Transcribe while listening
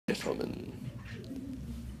gentlemen.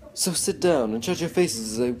 So sit down and shut your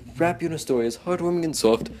faces as I wrap you in a story as heartwarming and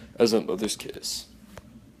soft as a mother's kiss.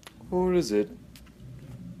 Or is it?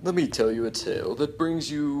 Let me tell you a tale that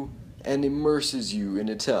brings you and immerses you in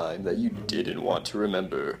a time that you didn't want to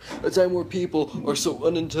remember. A time where people are so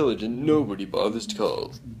unintelligent nobody bothers to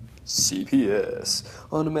call CPS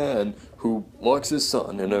on a man who locks his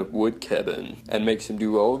son in a wood cabin and makes him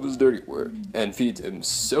do all of his dirty work and feeds him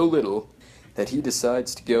so little that he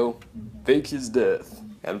decides to go fake his death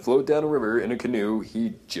and float down a river in a canoe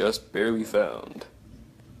he just barely found,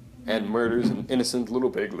 and murders an innocent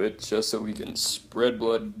little piglet just so he can spread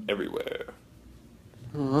blood everywhere.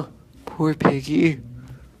 Poor piggy.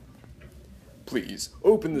 Please,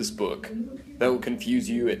 open this book. That will confuse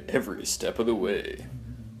you at every step of the way.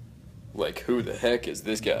 Like, who the heck is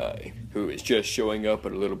this guy who is just showing up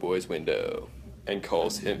at a little boy's window and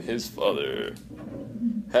calls him his father?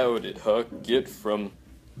 How did Huck get from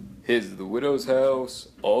the widow's house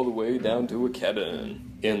all the way down to a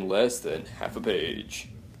cabin in less than half a page?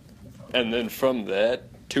 And then from that,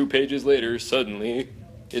 2 pages later, suddenly,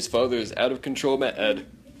 his father is out of control mad,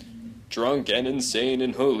 drunk and insane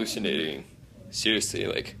and hallucinating. Seriously,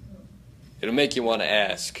 like, it'll make you want to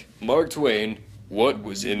ask, Mark Twain, what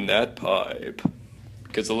was in that pipe?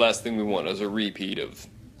 Because the last thing we want is a repeat of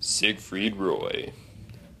Siegfried Roy.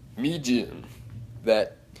 Meet Jim,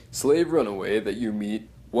 that slave runaway that you meet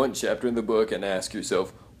one chapter in the book and ask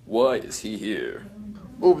yourself, why is he here?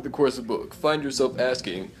 Over the course of the book, find yourself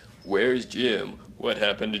asking, where's Jim? What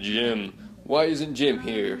happened to Jim? Why isn't Jim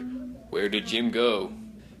here? Where did Jim go?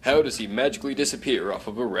 How does he magically disappear off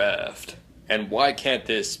of a raft? And why can't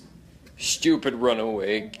this stupid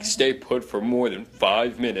runaway stay put for more than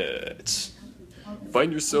 5 minutes?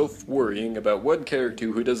 Find yourself worrying about one character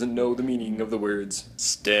who doesn't know the meaning of the words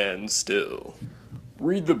stand still.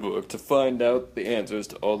 Read the book to find out the answers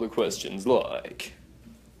to all the questions like,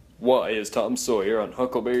 why is Tom Sawyer on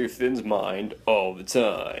Huckleberry Finn's mind all the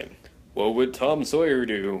time? What would Tom Sawyer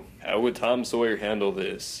do? How would Tom Sawyer handle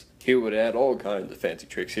this? He would add all kinds of fancy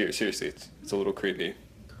tricks here. Seriously, it's a little creepy.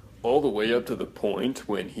 All the way up to the point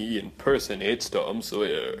when he impersonates Tom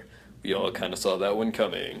Sawyer. We all kind of saw that one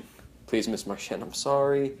coming. Please, Miss Marchand, I'm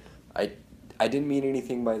sorry. I didn't mean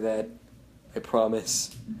anything by that. I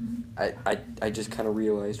promise. I just kind of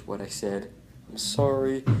realized what I said. I'm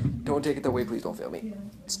sorry. Don't take it that way. Please don't fail me.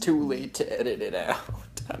 It's too late to edit it out.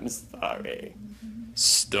 I'm sorry.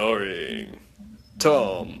 Starring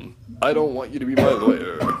Tom, I don't want you to be my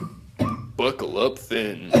lawyer. Buckle up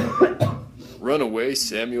Finn. Runaway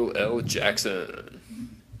Samuel L. Jackson.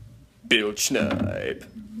 Bill Schneip,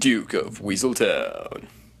 Duke of Weaseltown.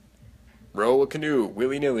 Row a canoe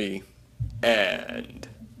willy-nilly. And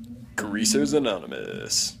Greasers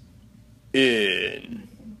Anonymous in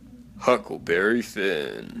Huckleberry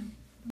Finn.